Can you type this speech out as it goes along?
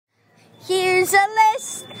Here's a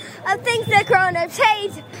list of things that grown-ups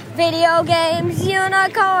hate. Video games,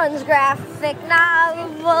 unicorns, graphic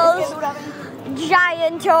novels,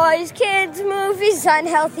 giant toys, kids, movies,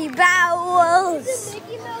 unhealthy bowels.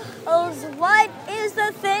 What is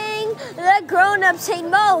the thing that grown-ups hate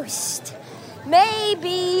most?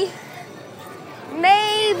 Maybe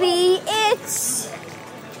it's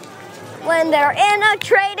when they're in a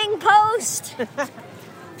trading post.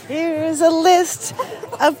 Here's a list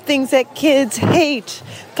of things that kids hate.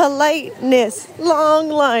 Politeness, long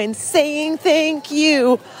lines, saying thank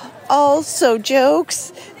you. Also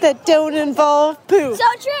jokes that don't involve poop. So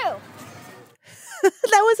true.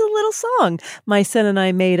 That was a little song my son and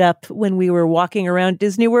I made up when we were walking around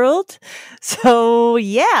Disney World. So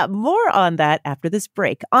yeah, more on that after this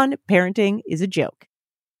break on Parenting is a Joke.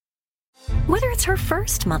 Whether it's her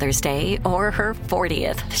first Mother's Day or her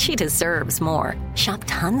 40th, she deserves more. Shop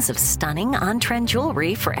tons of stunning on-trend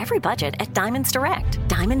jewelry for every budget at Diamonds Direct.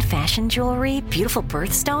 Diamond fashion jewelry, beautiful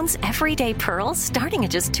birthstones, everyday pearls starting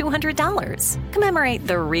at just $200. Commemorate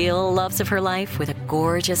the real loves of her life with a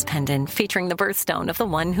gorgeous pendant featuring the birthstone of the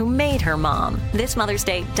one who made her mom. This Mother's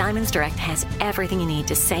Day, Diamonds Direct has everything you need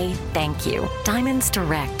to say thank you. Diamonds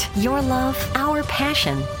Direct. Your love, our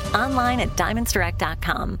passion. Online at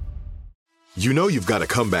diamondsdirect.com. You know you've got a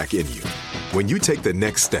comeback in you. When you take the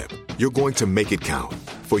next step, you're going to make it count.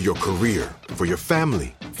 For your career, for your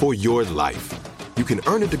family, for your life. You can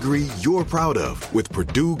earn a degree you're proud of with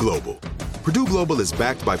Purdue Global. Purdue Global is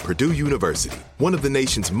backed by Purdue University, one of the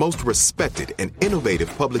nation's most respected and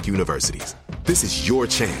innovative public universities. This is your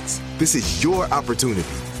chance. This is your opportunity.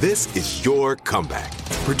 This is your comeback.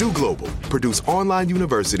 Purdue Global, Purdue's online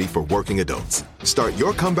university for working adults. Start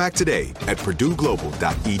your comeback today at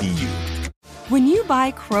purdueglobal.edu. When you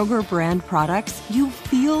buy Kroger brand products, you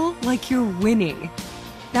feel like you're winning.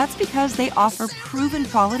 That's because they offer proven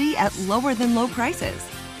quality at lower than low prices.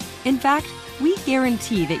 In fact, we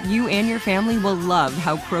guarantee that you and your family will love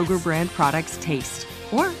how Kroger brand products taste,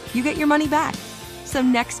 or you get your money back. So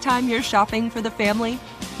next time you're shopping for the family,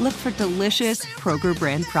 look for delicious Kroger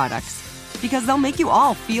brand products, because they'll make you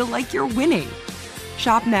all feel like you're winning.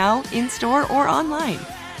 Shop now, in-store, or online.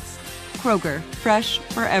 Kroger, fresh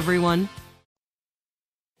for everyone.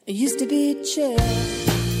 It used to be chill,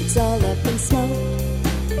 it's all up in smoke.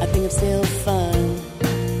 I think I'm still fun,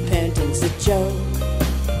 parenting's a joke.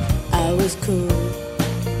 I was cool,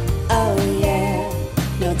 oh yeah,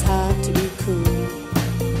 now time to be cool,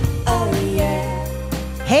 oh yeah.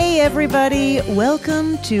 Hey everybody,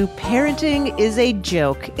 welcome to Parenting is a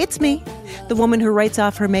Joke. It's me, the woman who writes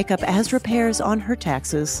off her makeup as repairs on her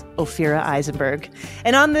taxes, Ophira Eisenberg.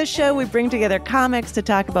 And on this show, we bring together comics to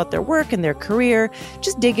talk about their work and their career,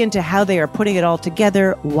 just dig into how they are putting it all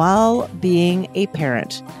together while being a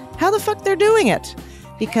parent. How the fuck they're doing it?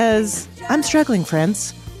 Because I'm struggling,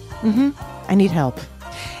 friends. I need help.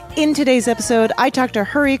 In today's episode, I talked to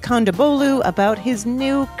Kondabolu about his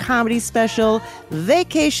new comedy special,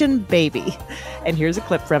 Vacation Baby. And here's a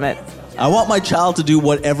clip from it. I want my child to do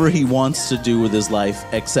whatever he wants to do with his life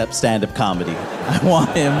except stand-up comedy. I want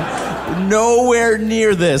him nowhere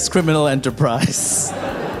near this criminal enterprise.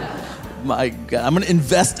 My God, I'm going to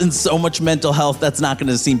invest in so much mental health that's not going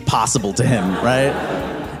to seem possible to him, right?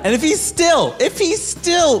 And if he still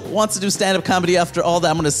wants to do stand-up comedy after all that,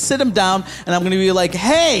 I'm going to sit him down and I'm going to be like,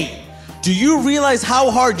 hey, do you realize how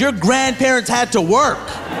hard your grandparents had to work?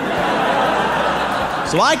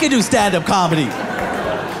 So I can do stand-up comedy.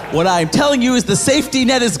 What I'm telling you is the safety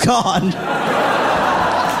net is gone.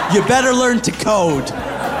 You better learn to code.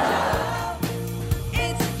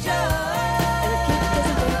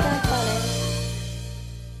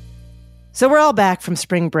 So we're all back from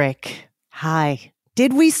spring break. Hi.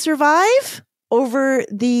 Did we survive? Over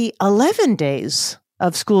the 11 days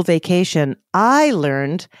of school vacation, I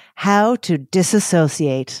learned how to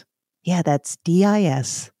disassociate. Yeah, that's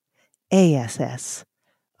DISASSOCIATE.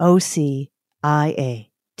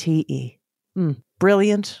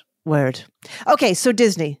 Brilliant word. Okay, so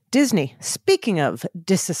Disney. Speaking of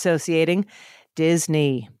disassociating,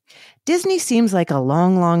 Disney seems like a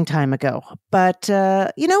long, long time ago. But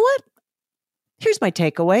you know what? Here's my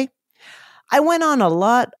takeaway. I went on a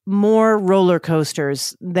lot more roller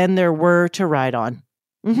coasters than there were to ride on.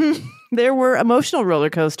 There were emotional roller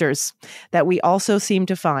coasters that we also seem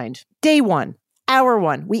to find. Day one, hour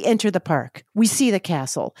one, we enter the park. We see the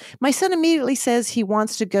castle. My son immediately says he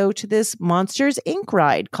wants to go to this Monsters, Inc.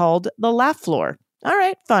 ride called the Laugh Floor. All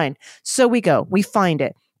right, fine. So we go. We find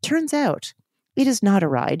it. Turns out it is not a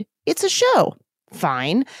ride. It's a show.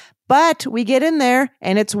 Fine. But we get in there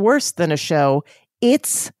and it's worse than a show.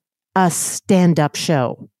 It's a stand-up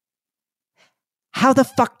show. How the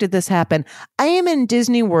fuck did this happen? I am in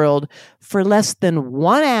Disney World for less than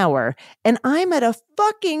 1 hour, and I'm at a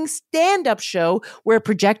fucking stand-up show where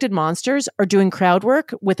projected monsters are doing crowd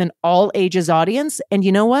work with an all-ages audience. And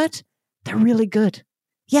you know what? They're really good.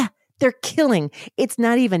 Yeah, they're killing. It's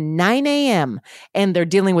not even 9 a.m. and they're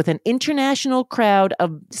dealing with an international crowd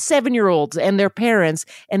of 7-year-olds and their parents.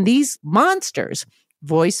 And these monsters,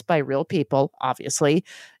 voiced by real people, obviously,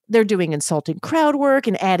 they're doing insulting crowd work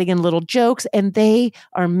and adding in little jokes, and they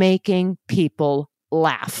are making people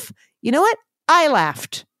laugh. You know what? I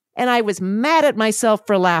laughed, and I was mad at myself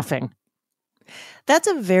for laughing. That's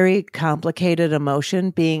a very complicated emotion,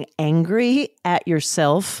 being angry at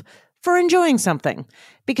yourself for enjoying something,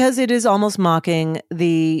 because it is almost mocking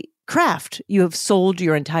the craft you have sold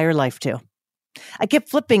your entire life to. I kept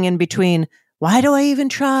flipping in between, why do I even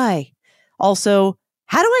try? Also,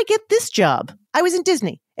 how do I get this job? I was in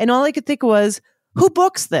Disney, and all I could think was, who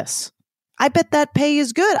books this? I bet that pay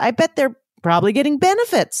is good. I bet they're probably getting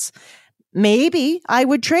benefits. Maybe I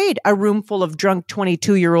would trade a room full of drunk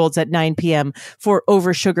 22-year-olds at 9 p.m. for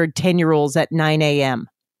oversugared 10-year-olds at 9 a.m.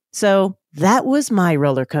 So that was my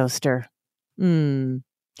roller coaster. Here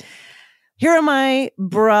are my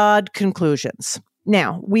broad conclusions.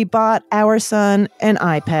 Now, we bought our son an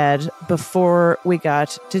iPad before we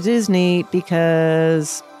got to Disney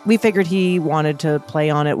because we figured he wanted to play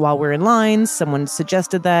on it while we're in line. Someone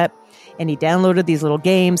suggested that, and he downloaded these little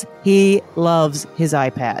games. He loves his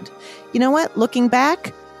iPad. You know what? Looking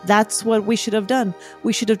back, that's what we should have done.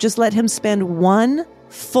 We should have just let him spend one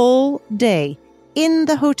full day in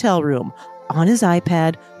the hotel room on his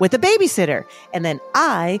iPad with a babysitter. And then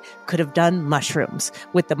I could have done mushrooms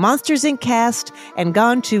with the Monsters, Inc. cast and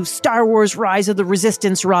gone to Star Wars Rise of the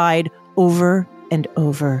Resistance ride over and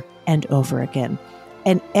over and over again.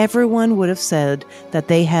 And everyone would have said that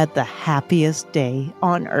they had the happiest day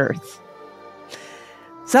on earth.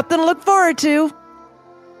 Something to look forward to.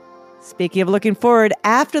 Speaking of looking forward,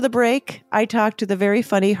 after the break, I talked to the very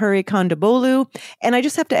funny Kondabolu, and I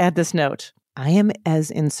just have to add this note. I am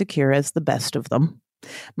as insecure as the best of them.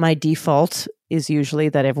 My default is usually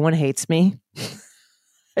that everyone hates me.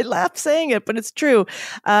 I laugh saying it, but it's true.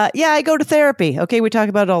 I go to therapy. Okay, we talk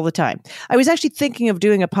about it all the time. I was actually thinking of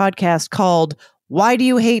doing a podcast called Why Do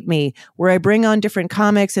You Hate Me?, where I bring on different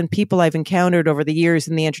comics and people I've encountered over the years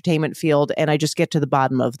in the entertainment field, and I just get to the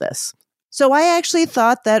bottom of this. So I actually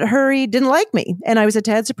thought that Hurry didn't like me, and I was a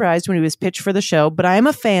tad surprised when he was pitched for the show, but I'm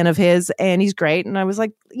a fan of his, and he's great, and I was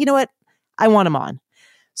like, you know what? I want him on.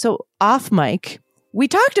 So off mic, we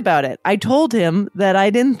talked about it. I told him that I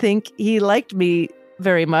didn't think he liked me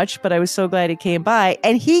very much, but I was so glad he came by.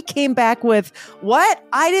 And he came back with, what?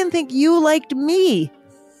 I didn't think you liked me.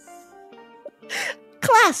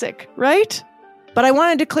 Classic, right? But I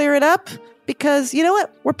wanted to clear it up because, you know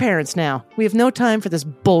what? We're parents now. We have no time for this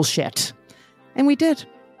bullshit. And we did.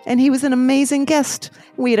 And he was an amazing guest.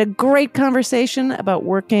 We had a great conversation about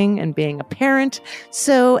working and being a parent.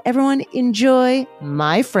 So everyone enjoy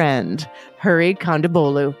my friend,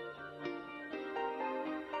 Kondabolu.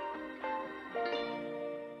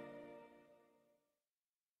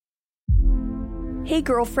 Hey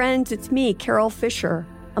girlfriends, it's me, Carol Fisher.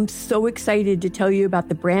 I'm so excited to tell you about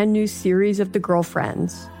the brand new series of The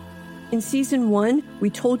Girlfriends. In season 1, we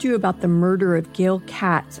told you about the murder of Gail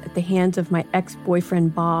Katz at the hands of my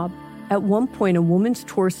ex-boyfriend Bob. At one point, a woman's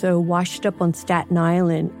torso washed up on Staten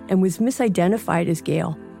Island and was misidentified as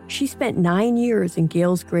Gail. She spent 9 years in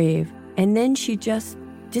Gail's grave, and then she just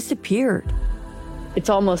disappeared. It's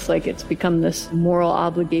almost like it's become this moral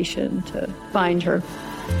obligation to find her.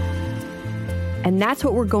 And that's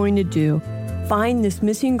what we're going to do. Find this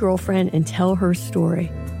missing girlfriend and tell her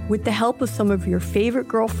story. With the help of some of your favorite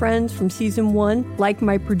girlfriends from season 1, like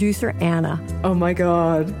my producer, Anna. Oh my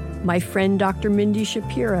God. My friend, Dr. Mindy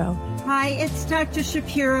Shapiro. Hi, it's Dr.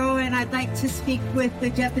 Shapiro, and I'd like to speak with the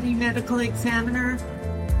deputy medical examiner.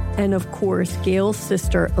 And of course, Gail's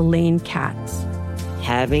sister, Elaine Katz.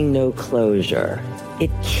 Having no closure,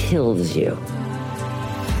 it kills you.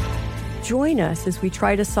 Join us as we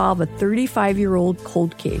try to solve a 35-year-old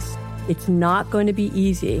cold case. It's not going to be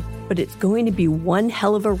easy, but it's going to be one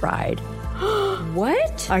hell of a ride.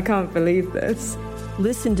 What? I can't believe this.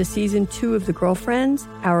 Listen to season 2 of The Girlfriends,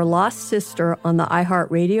 Our Lost Sister on the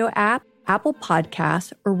iHeartRadio app, Apple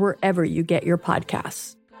Podcasts, or wherever you get your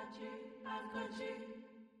podcasts.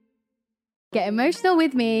 Get emotional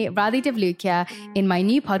with me, Radhi Devlukia, in my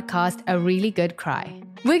new podcast, A Really Good Cry.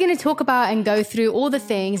 We're going to talk about and go through all the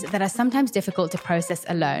things that are sometimes difficult to process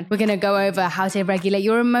alone. We're going to go over how to regulate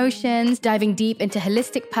your emotions, diving deep into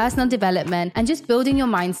holistic personal development, and just building your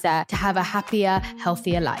mindset to have a happier,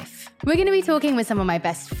 healthier life. We're going to be talking with some of my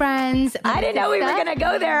best friends. I didn't know we were going to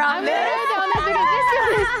go there on this.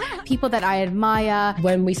 People that I admire.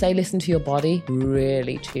 When we say listen to your body,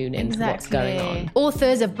 really tune into what's going on.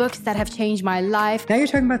 Authors of books that have changed my life. Now you're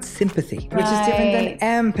talking about sympathy, which is different than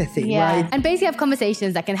empathy, right? And basically have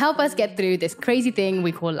conversations that can help us get through this crazy thing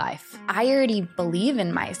we call life. I already believe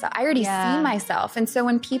in myself. I already see myself. And so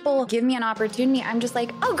when people give me an opportunity, I'm just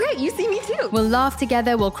like, oh, great, you see me too. We'll laugh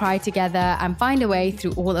together, we'll cry together, and find a way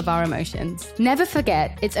through all of our emotions. Never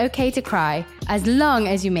forget, it's okay to cry, as long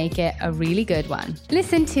as you make it a really good one.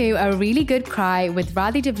 Listen to A Really Good Cry with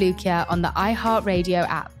Radhi Devlukia on the iHeartRadio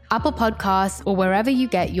app, Apple Podcasts, or wherever you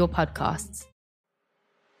get your podcasts.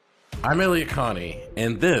 I'm Elliot Connie,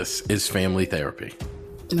 and this is Family Therapy.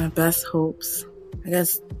 My best hopes, I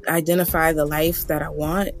guess, identify the life that I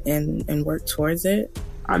want and work towards it.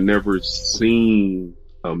 I never seen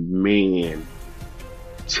a man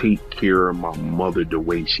take care of my mother the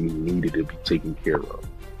way she needed to be taken care of.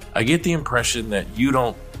 I get the impression that you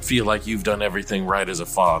don't feel like you've done everything right as a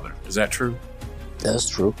father. Is that true? That's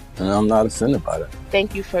true, and I'm not offended by that.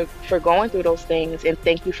 Thank you for going through those things, and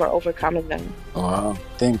thank you for overcoming them. Wow,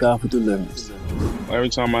 thank God for deliverance. Every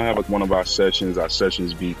time I have one of our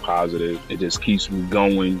sessions be positive. It just keeps me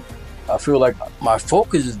going. I feel like my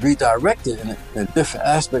focus is redirected in a different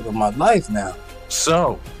aspect of my life now.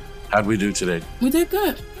 So, how'd we do today? We did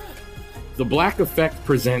good. The Black Effect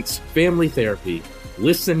presents Family Therapy.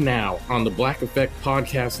 Listen now on the Black Effect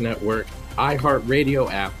Podcast Network,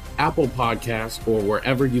 iHeartRadio app, Apple Podcasts, or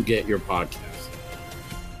wherever you get your podcasts.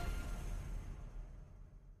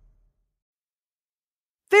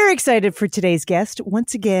 Very excited for today's guest,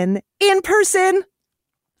 once again, in person.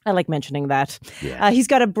 I like mentioning that. Yeah. He's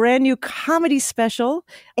got a brand new comedy special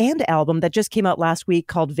and album that just came out last week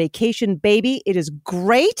called Vacation Baby. It is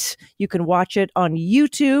great. You can watch it on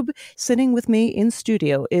YouTube. Sitting with me in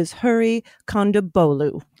studio is Hari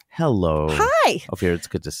Kondabolu. Hello. Hi. Ophir, it's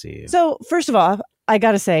good to see you. So, first of all, I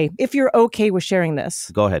got to say, if you're okay with sharing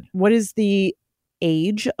this. Go ahead. What is the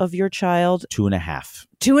age of your child? 2.5.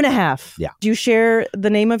 2.5. Yeah. Do you share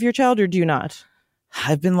the name of your child or do you not?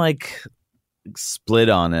 I've been split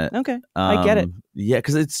on it. Okay. I get it. Yeah,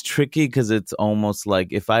 because it's tricky because it's almost like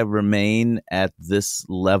if I remain at this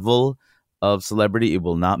level of celebrity, it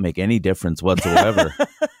will not make any difference whatsoever.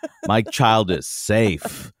 My child is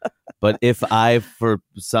safe. But if I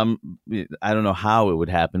don't know how it would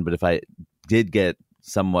happen, but if I did get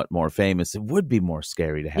somewhat more famous, it would be more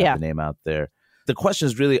scary to have the name out there. The question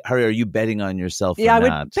is really, Hari, are you betting on yourself or not? Yeah, I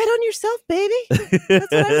would bet on yourself, baby.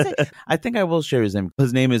 That's what I would say. I think I will share his name.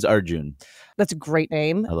 His name is Arjun. That's a great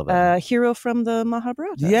name. I love that. Hero from the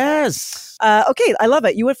Mahabharata. Yes. Okay, I love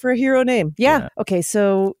it. You went for a hero name. Yeah. Okay,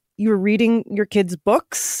 so you were reading your kids'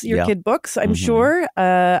 books, kid books, I'm sure.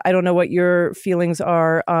 I don't know what your feelings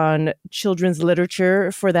are on children's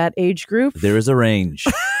literature for that age group. There is a range.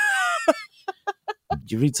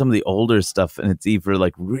 You read some of the older stuff and it's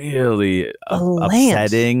either really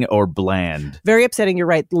upsetting or bland. Very upsetting. You're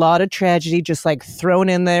right. A lot of tragedy just thrown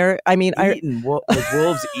in there. I mean,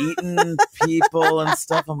 wolves eating people and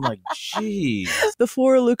stuff. I'm like, geez.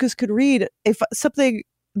 Before Lucas could read, if something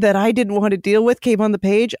that I didn't want to deal with came on the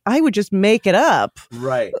page, I would just make it up.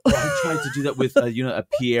 Right. Well, I tried to do that with, a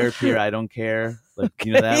Pierre, I don't care. That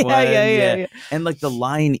one. Yeah. And the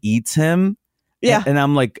lion eats him. Yeah. And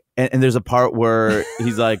I'm like, and there's a part where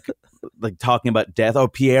he's like talking about death. Oh,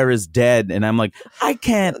 Pierre is dead. And I'm like, I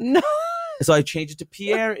can't. No. So I changed it to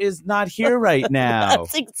Pierre is not here right now.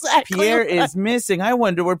 That's exactly Pierre right. is missing. I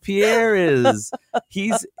wonder where Pierre is.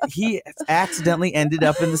 He accidentally ended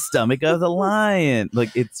up in the stomach of the lion.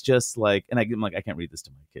 It's just and I'm like, I can't read this to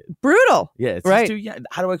my kid. Brutal. Yeah. It's right. Just too,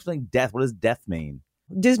 how do I explain death? What does death mean?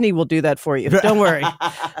 Disney will do that for you. Don't worry.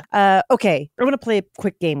 Okay. I'm going to play a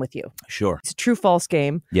quick game with you. Sure. It's a true-false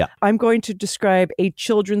game. Yeah. I'm going to describe a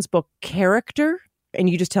children's book character, and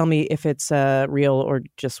you just tell me if it's real or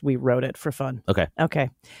just we wrote it for fun. Okay. Okay.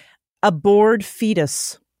 A bored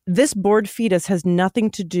fetus. This bored fetus has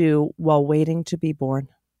nothing to do while waiting to be born.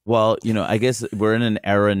 Well, I guess we're in an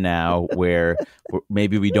era now where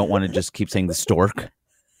maybe we don't want to just keep saying the stork.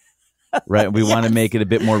 Right. We want to make it a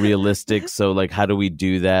bit more realistic. So how do we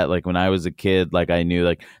do that? When I was a kid, I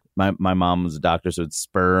knew my mom was a doctor. So it's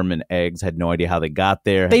sperm and eggs. Had no idea how they got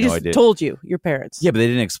there. They just told you, your parents. Yeah, but they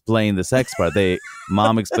didn't explain the sex part.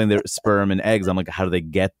 Mom explained their sperm and eggs. I'm like, how do they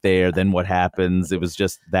get there? Then what happens? It was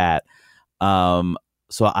just that.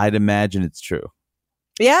 So I'd imagine it's true.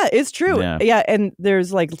 Yeah, it's true. Yeah. Yeah, and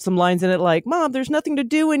there's like some lines in it like, Mom, there's nothing to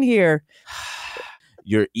do in here.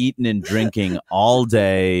 You're eating and drinking all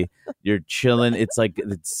day. You're chilling. It's like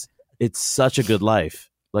it's such a good life.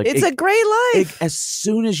 Like it's a great life. As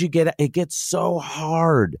soon as you get, it gets so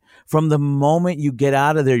hard. From the moment you get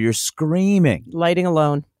out of there, you're screaming. Lighting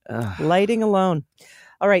alone. Lighting alone.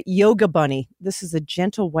 All right, Yoga Bunny. This is a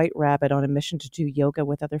gentle white rabbit on a mission to do yoga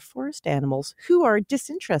with other forest animals who are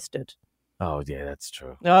disinterested. Oh, yeah, that's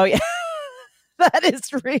true. Oh, yeah. That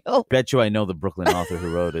is real. Bet you I know the Brooklyn author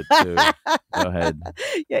who wrote it, too. Go ahead.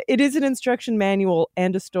 Yeah, it is an instruction manual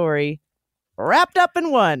and a story wrapped up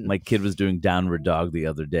in one. My kid was doing downward dog the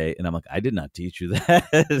other day, and I'm like, I did not teach you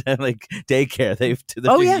that. And like daycare, they're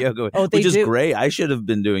doing yoga, which is great. I should have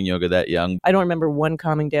been doing yoga that young. I don't remember one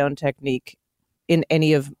calming down technique in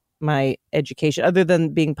any of my education, other than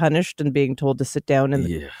being punished and being told to sit down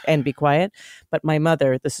and be quiet. But my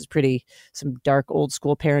mother, this is some dark old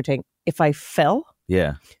school parenting. If I fell,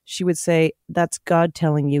 she would say, "That's God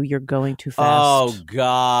telling you you're going too fast." Oh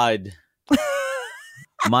God.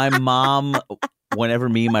 My mom, whenever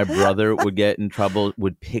me and my brother would get in trouble,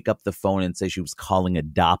 would pick up the phone and say she was calling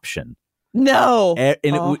adoption. No. And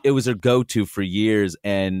it was her go-to for years.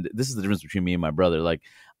 And this is the difference between me and my brother. Like,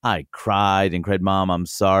 I cried, Mom, I'm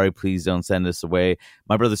sorry. Please don't send us away.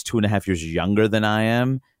 My brother's 2.5 years younger than I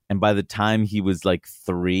am. And by the time he was like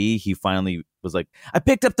 3, he finally was like, I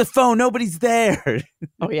picked up the phone. Nobody's there.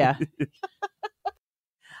 Oh, yeah.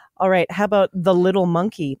 All right. How about the little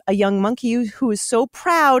monkey? A young monkey who is so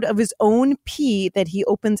proud of his own pee that he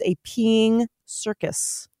opens a peeing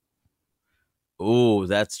circus. Oh,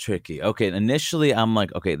 that's tricky. Okay. Initially, I'm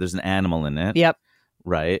like, okay, there's an animal in it. Yep.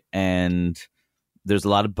 Right. And there's a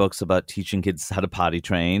lot of books about teaching kids how to potty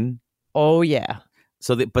train. Oh, yeah.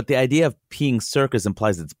 So, but the idea of peeing circus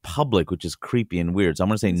implies it's public, which is creepy and weird. So I'm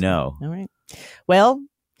going to say no. All right. Well,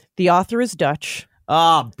 the author is Dutch.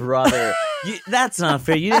 Oh, brother. That's not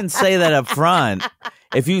fair. You didn't say that up front.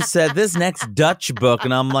 If you said this next Dutch book,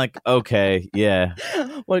 and I'm like, okay, yeah.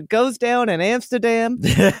 What goes down in Amsterdam.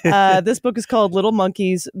 This book is called Little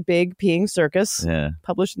Monkey's Big Peeing Circus. Yeah.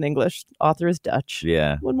 Published in English. Author is Dutch.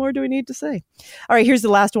 Yeah. What more do we need to say? All right, here's the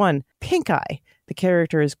last one. Pink Eye. The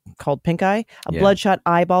character is called Pink Eye, a bloodshot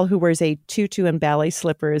eyeball who wears a tutu and ballet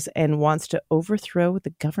slippers and wants to overthrow the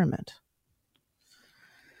government.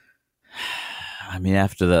 I mean,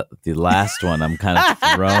 after the last one, I'm kind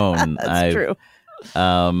of thrown. That's true.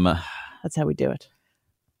 That's how we do it.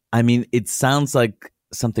 I mean, it sounds like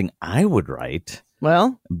something I would write.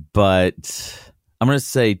 Well, but I'm going to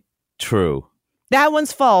say true. That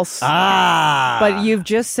one's false. But you've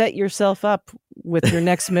just set yourself up with your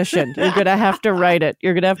next mission. You're going to have to write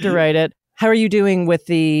it. How are you doing with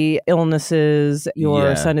the illnesses?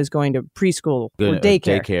 Your son is going to preschool or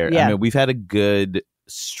daycare. Yeah. I mean, we've had a good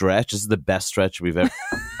stretch. This is the best stretch we've ever.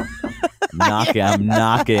 I'm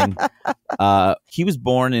knocking. He was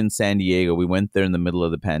born in San Diego. We went there in the middle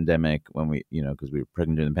of the pandemic when because we were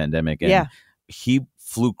pregnant during the pandemic. And he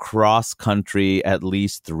flew cross country at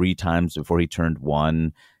least 3 times before he turned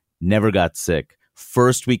 1. Never got sick.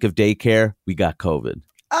 First week of daycare, we got COVID.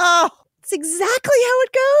 Oh, it's exactly how it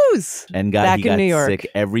goes. And he got sick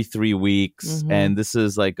every 3 weeks. Mm-hmm. And this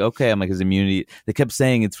is like, okay, I'm like, his immunity. They kept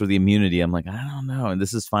saying it's for the immunity. I'm like, I don't know. And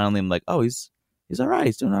this is finally, I'm like, oh, he's all right.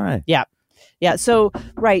 He's doing all right. Yeah. Yeah. So,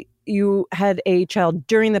 right. You had a child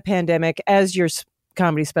during the pandemic as your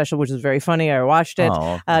comedy special, which is very funny. I watched it.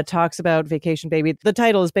 Talks about Vacation Baby. The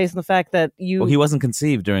title is based on the fact that Well, he wasn't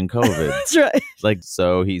conceived during COVID. That's right.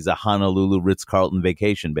 So he's a Honolulu Ritz-Carlton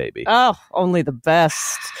vacation baby. Oh, only the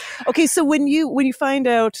best. Okay. So when you find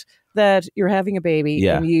out that you're having a baby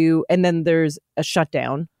and then there's a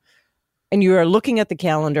shutdown and you are looking at the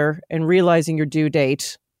calendar and realizing your due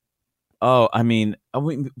date. Oh, I mean,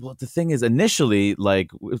 well, the thing is, initially,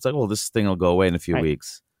 like, it's like, well, this thing will go away in a few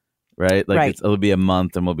weeks, right? Like, it'll be a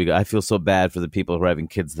month, and I feel so bad for the people who are having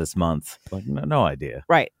kids this month. Like, no idea.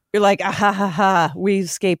 Right. You're like, we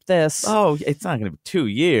escaped this. Oh, it's not going to be 2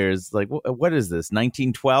 years. Like, what is this,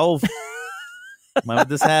 1912? Why would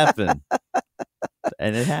this happen?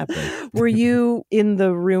 And it happened. Were you in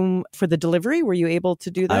the room for the delivery? Were you able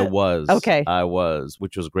to do that? I was. Okay. I was,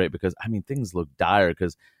 which was great because, I mean, things look dire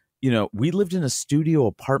because, we lived in a studio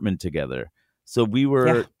apartment together. So we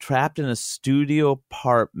were trapped in a studio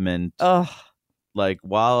apartment like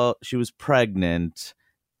while she was pregnant.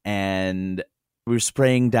 And We were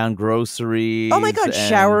spraying down groceries. Oh my God,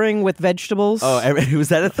 showering with vegetables. Oh, was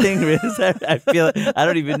that a thing? I feel I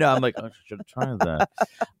don't even know. I'm like, oh, I should have tried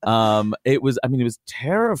that. It was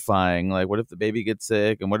terrifying. Like, what if the baby gets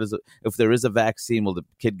sick? And if there is a vaccine, will the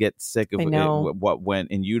kid get sick? What went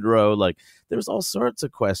in utero? Like, there was all sorts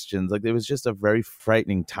of questions. Like, it was just a very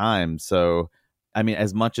frightening time. So, I mean,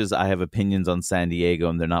 as much as I have opinions on San Diego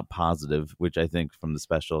and they're not positive, which I think from the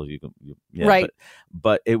special, right.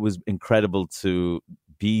 But it was incredible to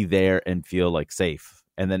be there and feel like safe.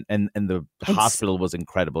 And then, and the hospital was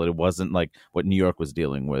incredible. It wasn't like what New York was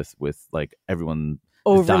dealing with like everyone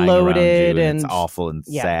overloaded and it's awful and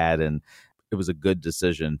sad. And it was a good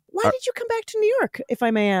decision. Why did you come back to New York, if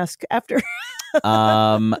I may ask, after?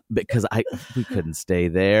 Because we couldn't stay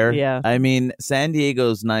there. Yeah. I mean, San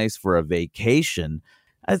Diego's nice for a vacation.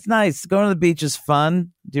 It's nice. Going to the beach is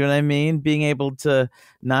fun. Do you know what I mean? Being able to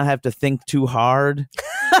not have to think too hard.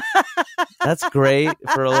 That's great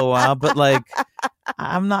for a little while. But like,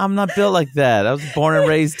 I'm not built like that. I was born and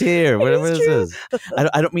raised here. What is this?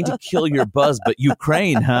 I don't mean to kill your buzz, but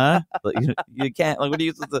Ukraine, huh? Like, you can't. Like, what are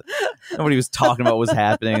you supposed to? Nobody was talking about what's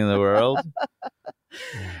happening in the world.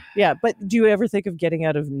 Yeah, but do you ever think of getting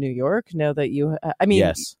out of New York now that you?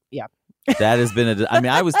 Yes. Yeah. That has been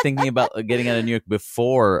I was thinking about getting out of New York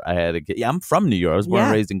before I had a kid. Yeah, I'm from New York. I was born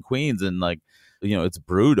and raised in Queens, and like, it's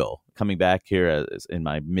brutal coming back here in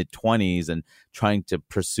my mid-20s and trying to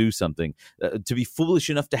pursue something, to be foolish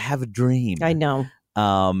enough to have a dream. I know.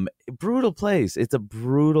 Brutal place. It's a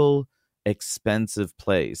brutal, expensive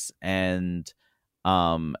place, and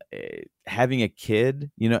having a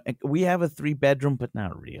kid, we have a 3-bedroom, but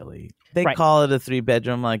not really. They call it a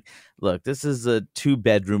 3-bedroom. Like, look, this is a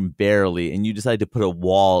 2-bedroom barely, and you decide to put a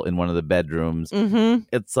wall in one of the bedrooms. Mm-hmm.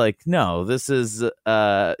 It's like, no, this is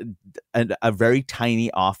a very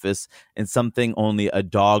tiny office and something only a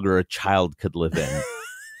dog or a child could live in.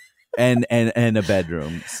 and a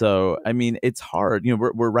bedroom. So, I mean, it's hard.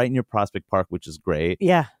 We're right near Prospect Park, which is great.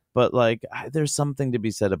 Yeah. But like, there's something to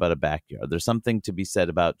be said about a backyard. There's something to be said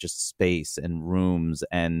about just space and rooms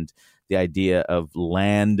and the idea of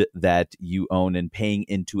land that you own and paying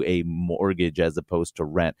into a mortgage as opposed to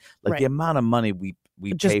rent. Like the amount of money we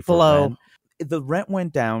just pay for rent. The rent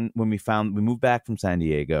went down when we moved back from San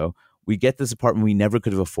Diego. We get this apartment we never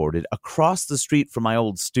could have afforded across the street from my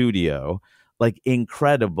old studio. Like,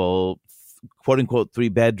 incredible, quote unquote 3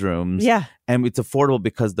 bedrooms. Yeah. And it's affordable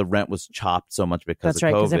because the rent was chopped so much because of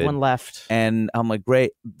COVID. Because everyone left. And I'm like,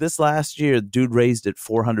 great. This last year, dude raised it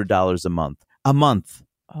 $400 a month. A month.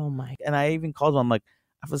 Oh my. And I even called him. I'm like,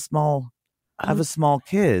 I have a small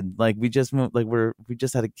kid. Like, we just moved, like we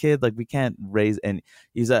just had a kid. Like, we can't raise. And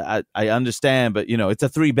he's like, I understand, but it's a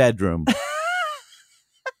 3-bedroom.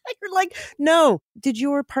 You're like, no. Did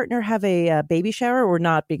your partner have a baby shower or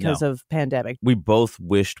not because of pandemic? We both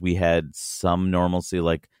wished we had some normalcy,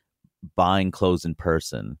 like buying clothes in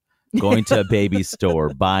person, going to a baby store,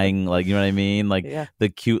 buying, like, you know what I mean? Like the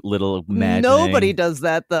cute little imagining. Nobody does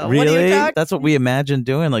that, though. Really? What are you talking? That's what we imagine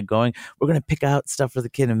doing, like we're going to pick out stuff for the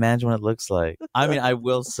kid, imagine what it looks like. I mean, I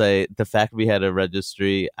will say the fact we had a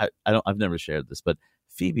registry, I've never shared this, but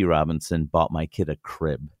Phoebe Robinson bought my kid a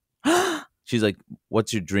crib. She's like,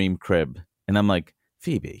 what's your dream crib? And I'm like,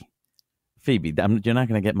 Phoebe, you're not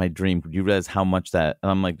going to get my dream. You realize how much that,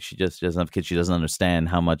 and I'm like, she doesn't have kids. She doesn't understand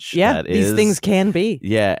how much that is. These things can be.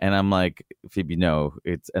 Yeah. And I'm like, Phoebe, no,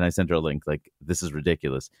 and I sent her a link. Like, this is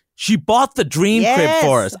ridiculous. She bought the dream crib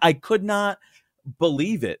for us. I could not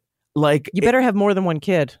believe it. Like, you better have more than one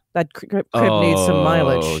kid. That crib needs some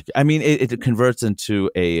mileage. I mean, it converts into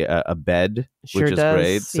a bed, which is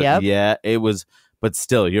great. So, yeah, it was, but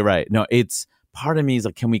still, you're right. No, it's, part of me is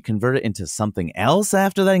like, can we convert it into something else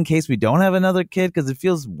after that in case we don't have another kid? Because it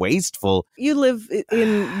feels wasteful. You live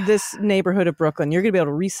in this neighborhood of Brooklyn. You're going to be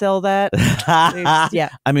able to resell that. Yeah.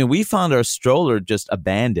 I mean, we found our stroller just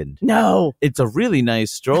abandoned. No. It's a really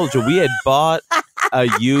nice stroller. We had bought a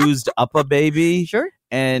used Uppa Baby. Sure.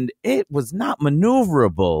 And it was not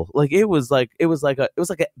maneuverable. Like, it was like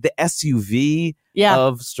the SUV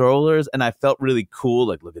of strollers, and I felt really cool.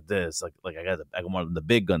 Like, look at this. Like I got one of the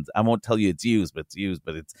big guns. I won't tell you it's used, but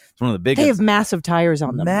it's one of the big They guns. have massive tires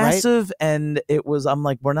on them, massive, right? And it was, I'm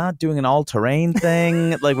like, we're not doing an all-terrain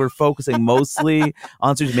thing. Like, we're focusing mostly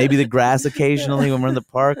on maybe the grass occasionally when we're in the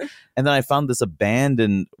park. And then I found this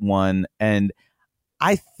abandoned one, and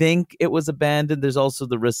I think it was abandoned. There's also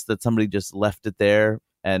the risk that somebody just left it there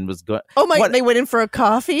and was going. Oh my! They went in for a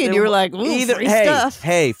coffee, and you were like, "Ooh, free stuff."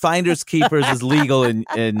 Hey, finders keepers is legal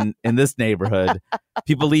in this neighborhood.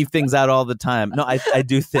 People leave things out all the time. No, I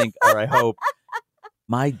do think, or I hope,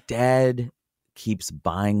 my dad keeps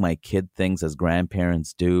buying my kid things as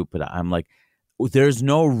grandparents do, but I'm like, there's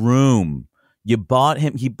no room. He bought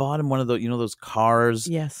him one of those, those cars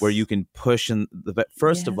where you can push in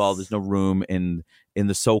first of all, there's no room in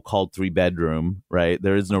the so-called 3-bedroom, right?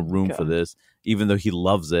 There is no room for this, even though he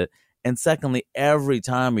loves it. And secondly, every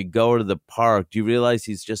time we go to the park, do you realize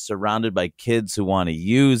he's just surrounded by kids who want to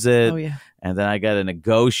use it? Oh, yeah. And then I got to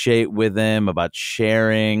negotiate with him about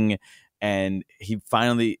sharing, and he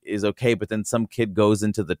finally is okay. But then some kid goes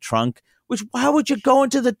into the trunk. Why would you go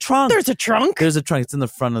into the trunk? There's a trunk? There's a trunk. It's in the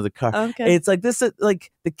front of the car. Okay. It's like this, like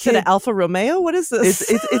the kid. Is it an Alfa Romeo? What is this?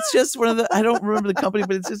 It's just one of the, I don't remember the company,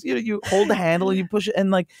 but it's just, you hold the handle and you push it.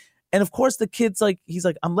 And of course the kid's like, he's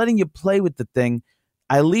like, I'm letting you play with the thing.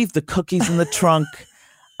 I leave the cookies in the trunk.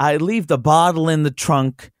 I leave the bottle in the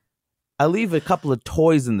trunk. I leave a couple of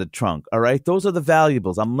toys in the trunk. All right. Those are the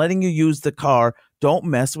valuables. I'm letting you use the car. Don't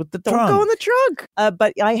mess with the trunk. Don't go in the trunk.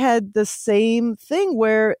 But I had the same thing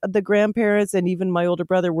where the grandparents and even my older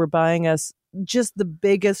brother were buying us just the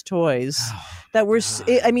biggest toys that were,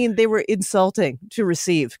 they were insulting to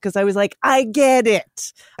receive because I was like, I get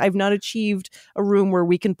it. I've not achieved a room where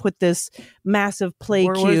we can put this massive play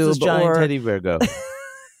cube. Where's this giant teddy bear go?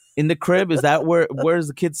 In the crib? Is that where does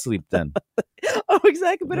the kids sleep then? Oh,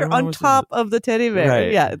 exactly. But they're on top of the teddy bear.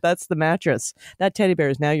 Right. Yeah, that's the mattress. That teddy bear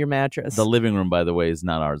is now your mattress. The living room, by the way, is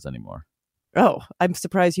not ours anymore. Oh, I'm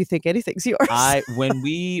surprised you think anything's yours. When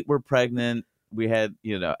we were pregnant, we had,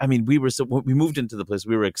 when we moved into the place,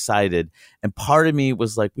 we were excited. And part of me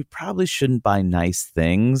was like, we probably shouldn't buy nice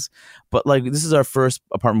things. But this is our first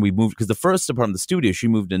apartment we moved, because the first apartment, the studio, she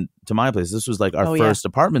moved into my place. This was our first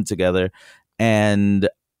apartment together. And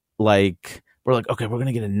we're like, okay, we're going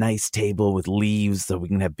to get a nice table with leaves so we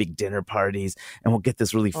can have big dinner parties. And we'll get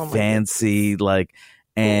this really fancy,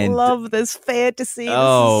 and love this fantasy.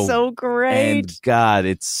 Oh, this is so great. And God,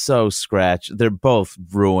 it's so scratched. They're both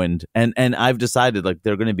ruined. And I've decided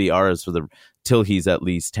they're going to be ours till he's at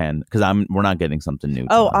least 10, because we're not getting something new.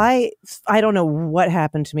 Oh, I don't know what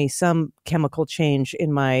happened to me. Some chemical change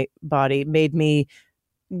in my body made me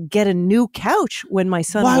get a new couch when my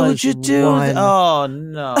son was 1. Why would you do that? Oh,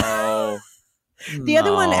 no. The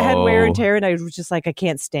other one had wear and tear, and I was just like, I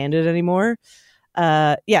can't stand it anymore.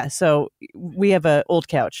 So we have an old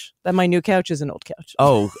couch. My new couch is an old couch.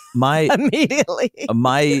 Oh, immediately.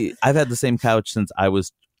 I've had the same couch since I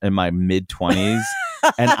was in my mid-20s,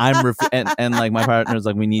 and and my partner's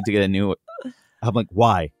like, we need to get a new one. I'm like,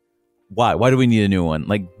 why? Why do we need a new one?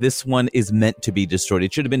 This one is meant to be destroyed.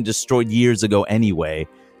 It should have been destroyed years ago anyway.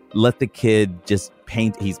 Let the kid just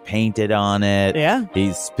paint. He's painted on it. Yeah.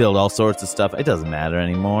 He's spilled all sorts of stuff. It doesn't matter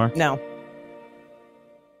anymore. No.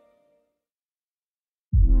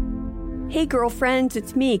 Hey, girlfriends,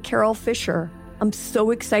 it's me, Carol Fisher. I'm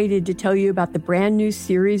so excited to tell you about the brand new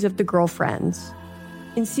series of The Girlfriends.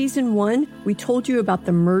 In season 1, we told you about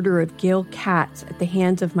the murder of Gail Katz at the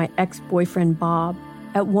hands of my ex-boyfriend, Bob.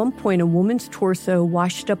 At one point, a woman's torso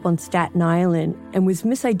washed up on Staten Island and was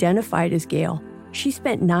misidentified as Gail. She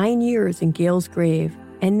spent 9 years in Gail's grave,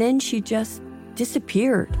 and then she just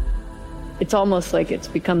disappeared. It's almost like it's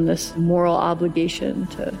become this moral obligation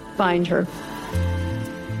to find her.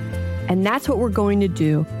 And that's what we're going to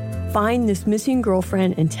do. Find this missing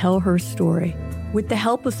girlfriend and tell her story. With the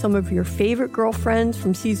help of some of your favorite girlfriends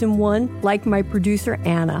from season 1, like my producer,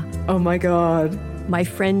 Anna. Oh my God. My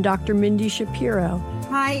friend, Dr. Mindy Shapiro.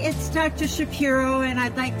 Hi, it's Dr. Shapiro, and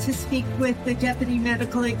I'd like to speak with the deputy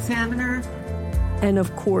medical examiner. And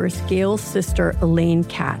of course, Gail's sister, Elaine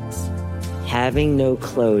Katz. Having no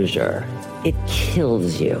closure, it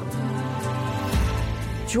kills you.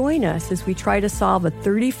 Join us as we try to solve a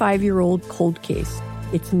 35-year-old cold case.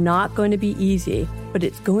 It's not going to be easy, but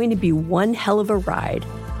it's going to be one hell of a ride.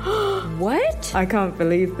 What? I can't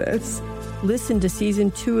believe this. Listen to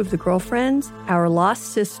season 2 of The Girlfriends, Our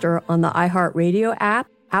Lost Sister on the iHeartRadio app,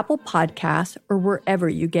 Apple Podcasts, or wherever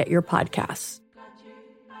you get your podcasts.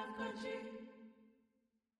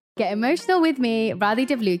 Get emotional with me, Radhi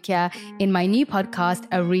Devlukia, in my new podcast,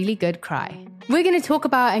 A Really Good Cry. We're going to talk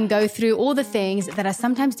about and go through all the things that are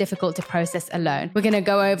sometimes difficult to process alone. We're going to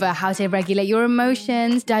go over how to regulate your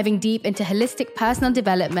emotions, diving deep into holistic personal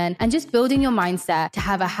development, and just building your mindset to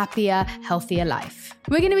have a happier, healthier life.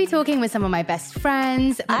 We're going to be talking with some of my best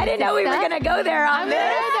friends. I didn't know we were going to go there on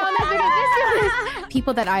this.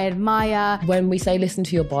 People that I admire. When we say listen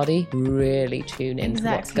to your body, really tune into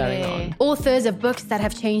what's going on. Authors of books that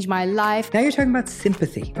have changed my life. Now you're talking about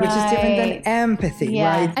sympathy, which is different than empathy,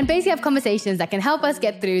 right? And basically have conversations that can help us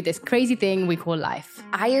get through this crazy thing we call life.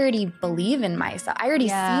 I already believe in myself. I already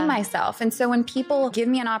see myself. And so when people give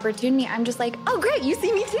me an opportunity, I'm just like, oh, great, you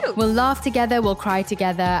see me too. We'll laugh together, we'll cry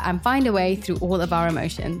together, and find a way through all of our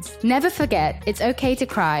emotions. Never forget, it's okay to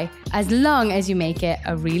cry as long as you make it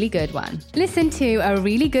a really good one. Listen to A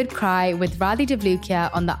Really Good Cry with Radhi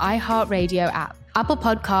Devlukia on the iHeartRadio app, Apple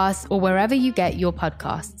Podcasts, or wherever you get your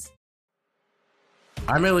podcasts.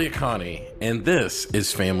 I'm Elliot Connie, and this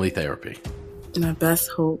is Family Therapy. My best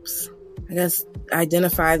hopes, I guess,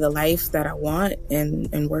 identify the life that I want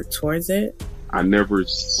and work towards it. I never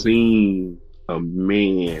seen a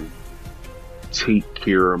man take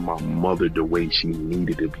care of my mother the way she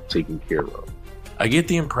needed to be taken care of. I get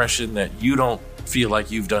the impression that you don't feel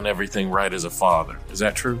like you've done everything right as a father. Is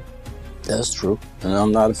that true? That's true. And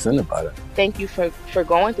I'm not offended by that. Thank you for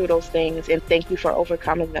going through those things, and thank you for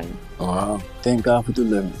overcoming them. Wow. Thank God for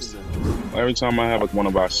deliverance. Every time I have one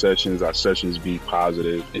of our sessions be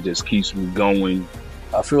positive. It just keeps me going.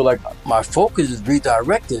 I feel like my focus is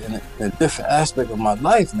redirected in a different aspect of my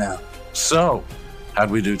life now. So,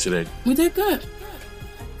 how'd we do today? We did good.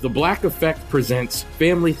 The Black Effect presents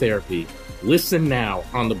Family Therapy. Listen now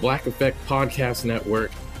on the Black Effect Podcast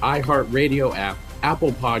Network, iHeartRadio app,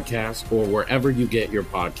 Apple Podcasts, or wherever you get your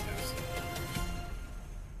podcasts.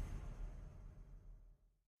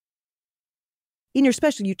 In your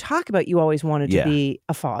special, you talk about you always wanted to be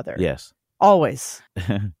a father. Yes. Always.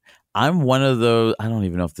 I'm one of those, I don't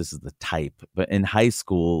even know if this is the type, but in high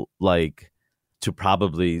school, like to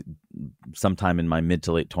probably sometime in my mid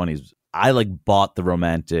to late 20s, I like bought the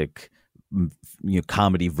romantic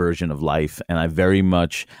comedy version of life. And I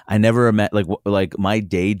never like my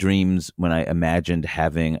daydreams when I imagined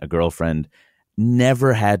having a girlfriend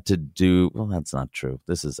never had to do, well, that's not true.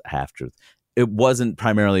 This is half truth. It wasn't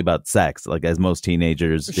primarily about sex, like as most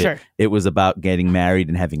teenagers. Sure. It was about getting married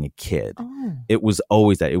and having a kid. Oh. It was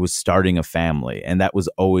always that. It was starting a family, and that was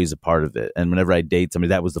always a part of it. And whenever I date somebody,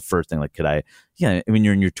 that was the first thing. Like, when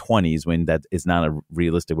you're in your 20s, when that is not a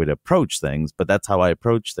realistic way to approach things, but that's how I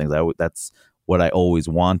approach things. That's what I always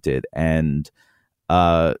wanted. And,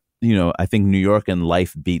 I think New York and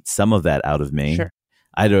life beat some of that out of me. Sure.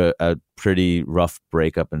 I had a pretty rough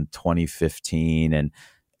breakup in 2015, and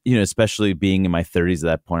especially being in my 30s at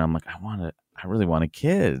that point, I'm like, I really want a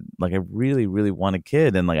kid. Like, I really, really want a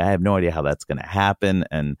kid. And like, I have no idea how that's going to happen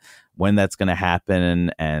and when that's going to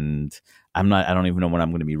happen. And I don't even know when I'm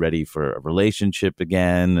going to be ready for a relationship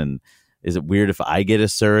again. And is it weird if I get a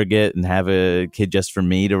surrogate and have a kid just for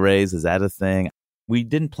me to raise? Is that a thing? We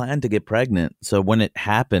didn't plan to get pregnant. So when it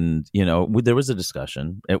happened, there was a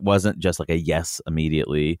discussion. It wasn't just like a yes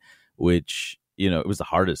immediately, which, it was the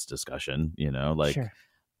hardest discussion, Sure.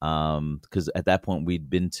 Because at that point we'd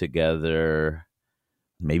been together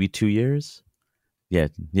maybe 2 years. Yeah,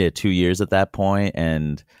 2 years at that point.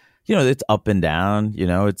 And, it's up and down,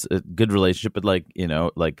 it's a good relationship, but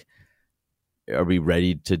like, are we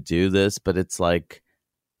ready to do this? But it's like,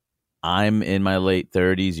 I'm in my late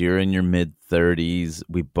 30s, you're in your mid 30s.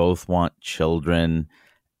 We both want children.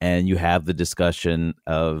 And you have the discussion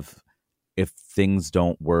of, if things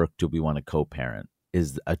don't work, do we want to co-parent?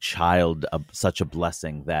 Is a child such a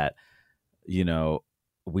blessing that,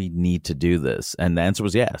 we need to do this? And the answer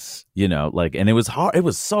was yes, and it was hard. It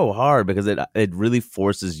was so hard because it really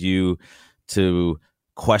forces you to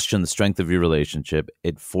question the strength of your relationship.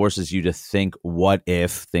 It forces you to think, what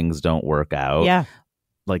if things don't work out? Yeah.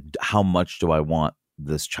 Like, how much do I want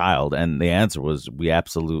this child? And the answer was, we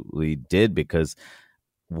absolutely did, because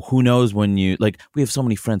who knows when we have so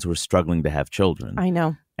many friends who are struggling to have children. I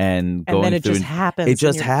know. And then it just happens. It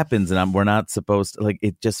just happens, and we're not supposed to. Like,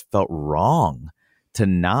 it just felt wrong to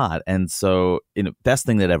not. And so, best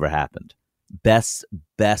thing that ever happened. Best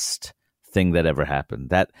thing that ever happened.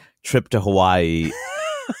 That trip to Hawaii,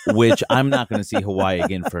 which I'm not going to see Hawaii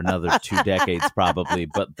again for another 2 decades probably.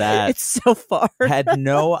 But that it's so far. Had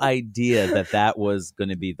no idea that was going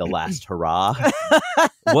to be the last hurrah.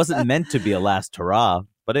 It wasn't meant to be a last hurrah,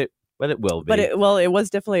 but it will be. But it was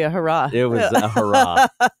definitely a hurrah. It was a hurrah.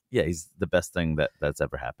 Yeah, he's the best thing that's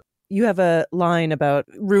ever happened. You have a line about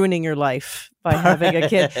ruining your life by having a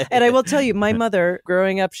kid. And I will tell you, my mother,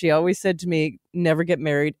 growing up, she always said to me, never get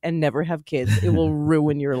married and never have kids. It will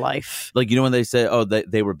ruin your life. Like, when they say, oh,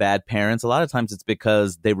 they were bad parents, a lot of times it's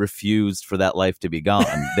because they refused for that life to be gone.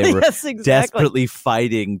 They were yes, exactly. desperately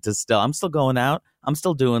fighting to I'm still going out. I'm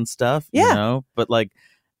still doing stuff, but like,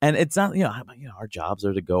 and it's not, our jobs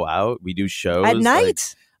are to go out. We do shows at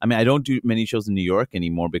night. I don't do many shows in New York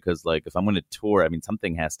anymore because, like, if I'm going to tour,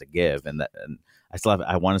 something has to give, and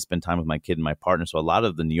I want to spend time with my kid and my partner. So a lot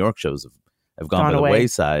of the New York shows have gone by the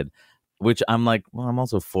wayside. which I'm like, well, I'm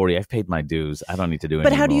also 40. I've paid my dues. I don't need to do it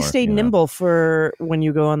But how do you anymore, stay nimble for when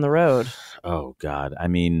you go on the road? Oh, God. I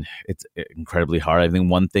mean, it's incredibly hard. I think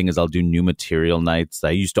one thing is I'll do new material nights that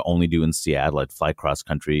I used to only do in Seattle. I'd fly cross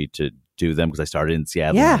country to do them because I started in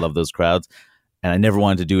Seattle and I love those crowds. And I never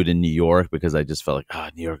wanted to do it in New York because I just felt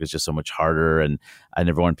like, New York is just so much harder. And I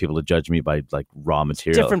never wanted people to judge me by like raw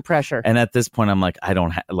material. Different pressure. And at this point, I'm like, I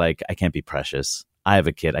can't be precious. I have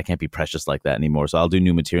a kid. I can't be precious like that anymore. So I'll do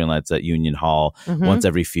new material nights at Union Hall once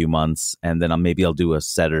every few months. And then maybe I'll do a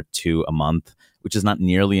set or two a month, which is not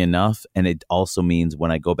nearly enough. And it also means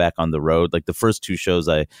when I go back on the road, like the first 2 shows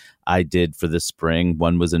I did for this spring,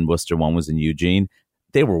 one was in Worcester, one was in Eugene.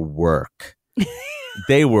 They were work.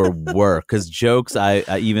 They were work because jokes,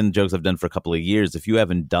 even jokes I've done for a couple of years, if you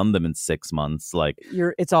haven't done them in 6 months, like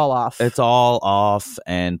it's all off. It's all off.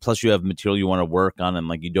 And plus you have material you want to work on. And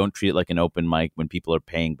like, you don't treat it like an open mic when people are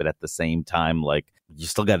paying, but at the same time, like you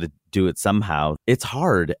still got to do it somehow. It's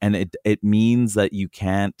hard. And it means that you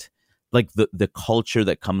can't, like the culture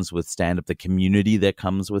that comes with stand-up, the community that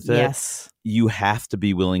comes with it. Yes. You have to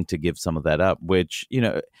be willing to give some of that up, which,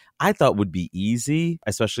 I thought would be easy,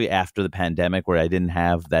 especially after the pandemic where I didn't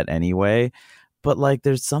have that anyway. But like,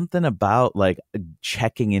 there's something about like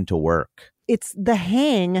checking into work. It's the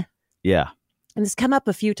hang. Yeah. And it's come up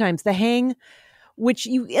a few times. The hang, which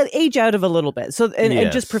you age out of a little bit. So,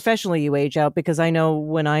 and just professionally you age out, because I know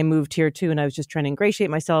when I moved here too, and I was just trying to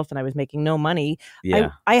ingratiate myself and I was making no money.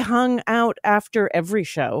 Yeah. I hung out after every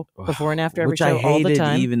show, before and after every show, I all the hated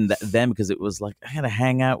time. Even then, because it was like, I had to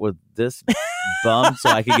hang out with this bum so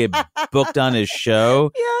I could get booked on his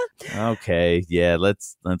show. Yeah. Okay. Yeah.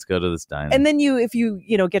 Let's go to this diner. And then if you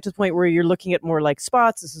get to the point where you're looking at more like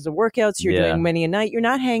spots, this is a workout, so you're doing many a night, you're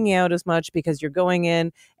not hanging out as much because you're going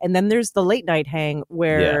in. And then there's the late night hang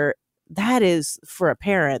where that is, for a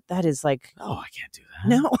parent, that is like, oh, I can't do that.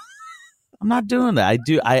 No. I'm not doing that.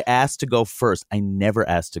 I asked to go first. I never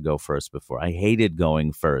asked to go first before. I hated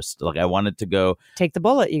going first. Like I wanted to go take the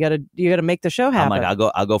bullet. You gotta make the show happen. I'm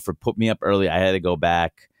like, I'll go for put me up early. I had to go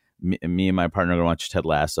back. Me and my partner are gonna watch Ted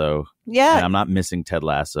Lasso. Yeah. And I'm not missing Ted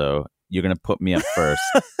Lasso. You're gonna put me up first.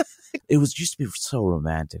 It used to be so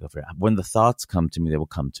romantic over here. When the thoughts come to me, they will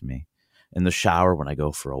come to me. In the shower, when I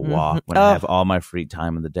go for a walk, when I have all my free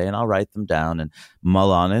time in the day, and I'll write them down and mull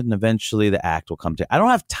on it, and eventually the act will come to. I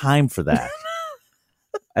don't have time for that.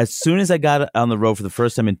 As soon as I got on the road for the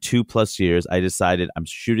first time in 2+ years, I decided I'm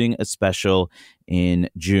shooting a special in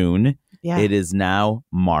June. Yeah. It is now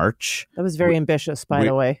March. That was very ambitious, by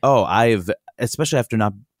the way. Oh, especially after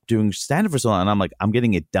not doing stand-up for so long, and I'm like, I'm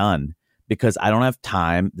getting it done because I don't have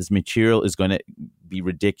time. This material is going to be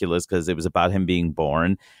ridiculous because it was about him being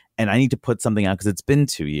born. And I need to put something out because it's been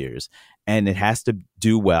 2 years and it has to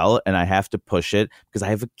do well. And I have to push it because I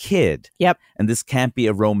have a kid. Yep. And this can't be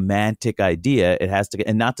a romantic idea. It has to,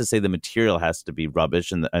 and not to say the material has to be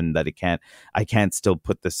rubbish and that I can't still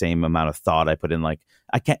put the same amount of thought I put in. Like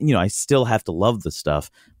I can't, I still have to love the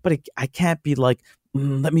stuff, but I can't be like,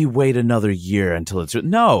 let me wait another year until it's,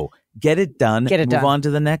 no. Get it done. Move on to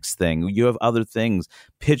the next thing. You have other things.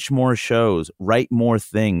 Pitch more shows. Write more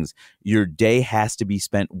things. Your day has to be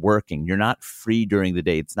spent working. You're not free during the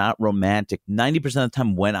day. It's not romantic. 90% of the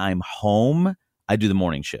time when I'm home, I do the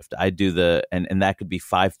morning shift. I do and that could be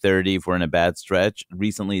 5:30 if we're in a bad stretch.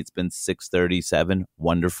 Recently, it's been 6:30, 7.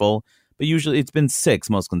 Wonderful. But usually it's been 6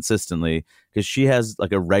 most consistently because she has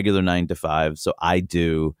like a regular 9 to 5. So I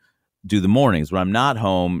do the mornings. When I'm not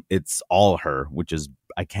home, it's all her, which is,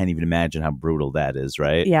 I can't even imagine how brutal that is,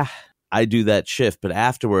 right? Yeah. I do that shift, but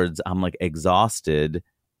afterwards I'm like exhausted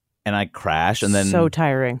and I crash and then so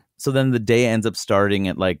tiring. So then the day ends up starting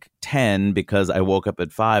at like 10 because I woke up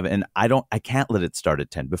at 5 and I can't let it start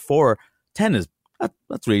at 10. Before 10 is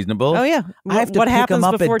that's reasonable. Oh yeah. I have to pick them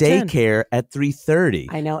up at daycare 10? At 3:30.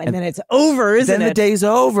 I know, and then it's over, isn't then it? Then the day's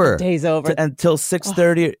over. The day's over until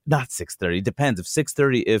 6:30. Not 6:30. Depends. If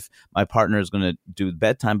 6:30, if my partner is going to do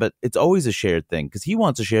bedtime, but it's always a shared thing because he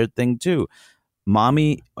wants a shared thing too.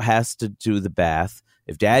 Mommy has to do the bath.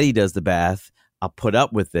 If Daddy does the bath, I'll put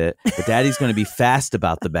up with it. But Daddy's going to be fast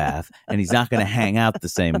about the bath, and he's not going to hang out the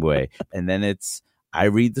same way. And then I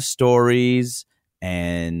read the stories.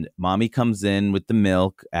 And Mommy comes in with the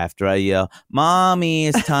milk after I yell, Mommy,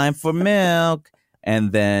 it's time for milk.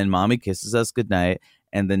 And then Mommy kisses us goodnight.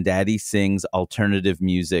 And then Daddy sings alternative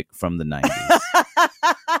music from the 90s.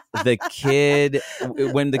 the kid,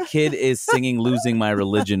 when the kid is singing Losing My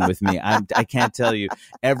Religion with me, I can't tell you.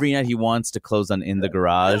 Every night he wants to close on In the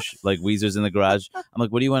Garage, like Weezer's In the Garage. I'm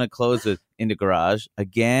like, what do you want to close with? In the Garage?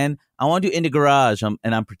 Again? I want to do In the Garage. And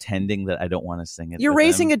I'm pretending that I don't want to sing it. You're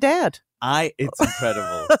raising a dad. It's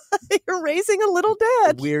incredible. You're raising a little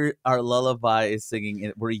dad. Our lullaby is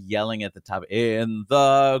singing. We're yelling at the top. In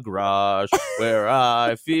the garage where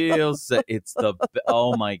I feel safe. It's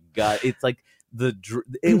oh my God. It's like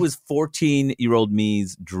it was 14-year-old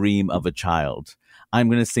me's dream of a child. I'm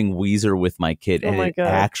going to sing Weezer with my kid. And it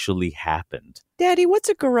actually happened. Daddy, what's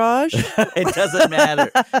a garage? It doesn't matter.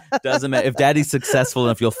 Doesn't matter. If Daddy's successful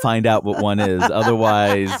enough, you'll find out what one is.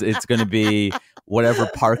 Otherwise, it's going to be whatever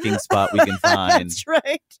parking spot we can find. That's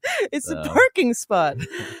right. It's a parking spot.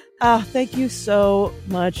 Thank you so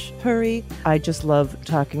much, Hurry. I just love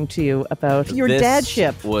talking to you about your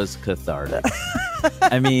dadship. This was cathartic.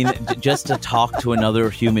 I mean, just to talk to another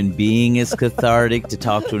human being is cathartic. To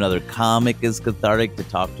talk to another comic is cathartic. To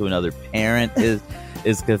talk to another parent is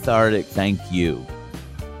cathartic. Thank you.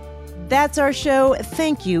 That's our show.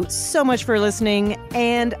 Thank you so much for listening.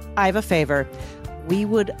 And I have a favor. We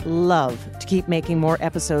would love to keep making more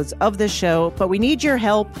episodes of this show, but we need your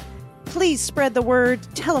help. Please spread the word.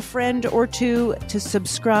 Tell a friend or two to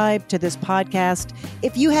subscribe to this podcast.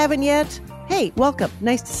 If you haven't yet, hey, welcome.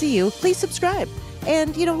 Nice to see you. Please subscribe.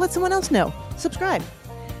 And, let someone else know. Subscribe.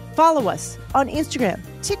 Follow us on Instagram,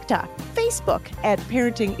 TikTok, Facebook at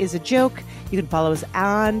Parenting is a Joke. You can follow us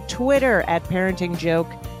on Twitter at Parenting Joke.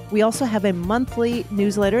 We also have a monthly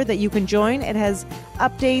newsletter that you can join. It has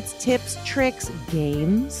updates, tips, tricks,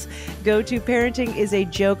 games. Go to Parenting is a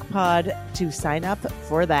Joke Pod to sign up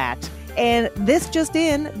for that. And this just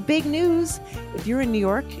in, big news. If you're in New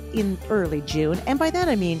York in early June, and by that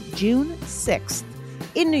I mean June 6th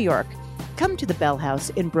in New York, come to the Bell House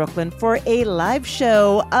in Brooklyn for a live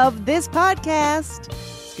show of this podcast.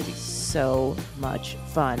 It's going to be so much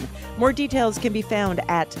fun. More details can be found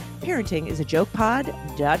at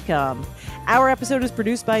parentingisajokepod.com. Our episode is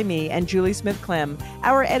produced by me and Julie Smith-Clem.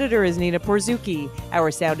 Our editor is Nina Porzuki. Our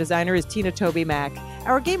sound designer is Tina Toby-Mac.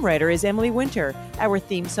 Our game writer is Emily Winter. Our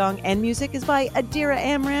theme song and music is by Adira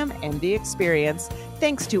Amram and The Experience.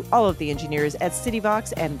 Thanks to all of the engineers at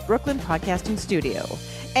CityVox and Brooklyn Podcasting Studio.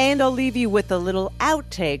 And I'll leave you with a little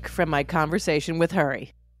outtake from my conversation with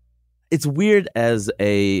Hurry. It's weird as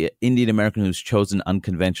a Indian American who's chosen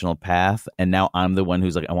unconventional path, and now I'm the one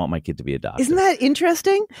who's like, I want my kid to be a doctor. Isn't that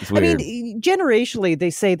interesting? It's weird. I mean, generationally, they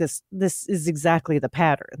say this is exactly the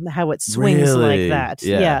pattern, how it swings like that.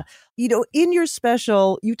 Yeah. In your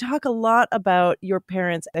special, you talk a lot about your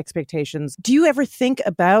parents' expectations. Do you ever think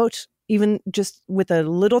about, even just with a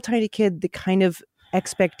little tiny kid, the kind of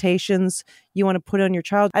expectations you want to put on your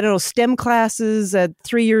child? I don't know, STEM classes at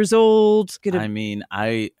 3 years old?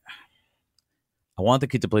 I want the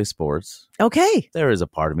kid to play sports. Okay. There is a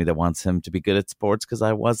part of me that wants him to be good at sports because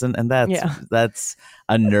I wasn't. And that's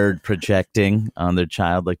a nerd projecting on their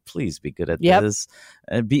child. Like, please be good at this.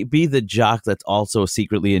 Be the jock that's also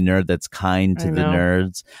secretly a nerd that's kind to the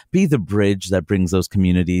nerds. Be the bridge that brings those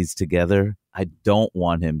communities together. I don't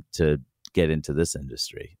want him to get into this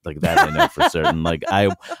industry. Like that I know for certain. Like I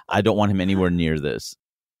don't want him anywhere near this.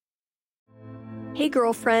 Hey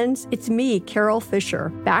girlfriends, it's me, Carol Fisher,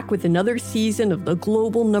 back with another season of the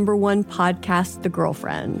global #1 podcast, The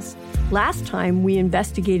Girlfriends. Last time, we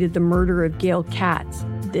investigated the murder of Gail Katz.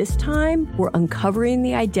 This time, we're uncovering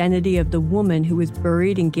the identity of the woman who was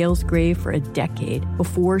buried in Gail's grave for a decade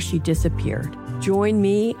before she disappeared. Join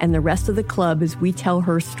me and the rest of the club as we tell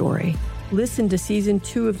her story. Listen to Season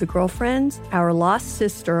 2 of The Girlfriends, Our Lost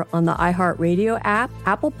Sister on the iHeartRadio app,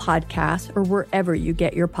 Apple Podcasts, or wherever you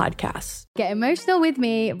get your podcasts. Get emotional with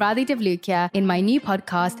me, Radhi Devlukia, in my new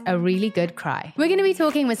podcast, A Really Good Cry. We're going to be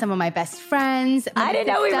talking with some of my best friends. I didn't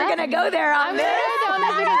know we were going to go there on this.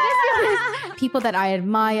 People that I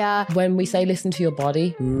admire. When we say listen to your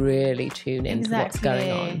body, really tune into what's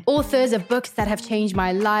going on. Authors of books that have changed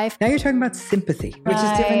my life. Now you're talking about sympathy, which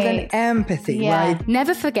is different than empathy, right?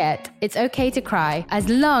 Never forget, it's okay to cry as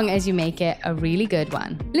long as you make it a really good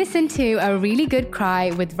one. Listen to A Really Good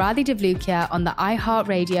Cry with Radhi Devlukia on the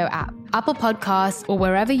iHeartRadio app, Apple Podcasts, or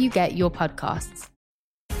wherever you get your podcasts.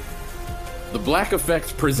 The Black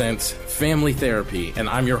Effect presents Family Therapy, and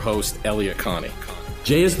I'm your host, Elliot Connie.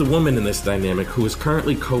 Jay is the woman in this dynamic who is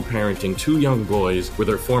currently co-parenting 2 young boys with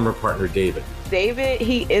her former partner, David. David,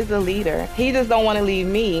 he is a leader. He just don't want to leave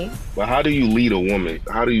me. But how do you lead a woman?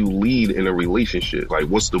 How do you lead in a relationship? Like,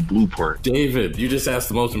 what's the blueprint? David, you just asked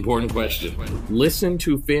the most important question. Listen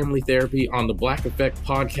to Family Therapy on the Black Effect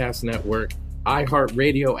Podcast Network,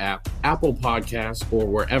 iHeartRadio app, Apple Podcasts, or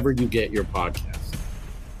wherever you get your podcasts.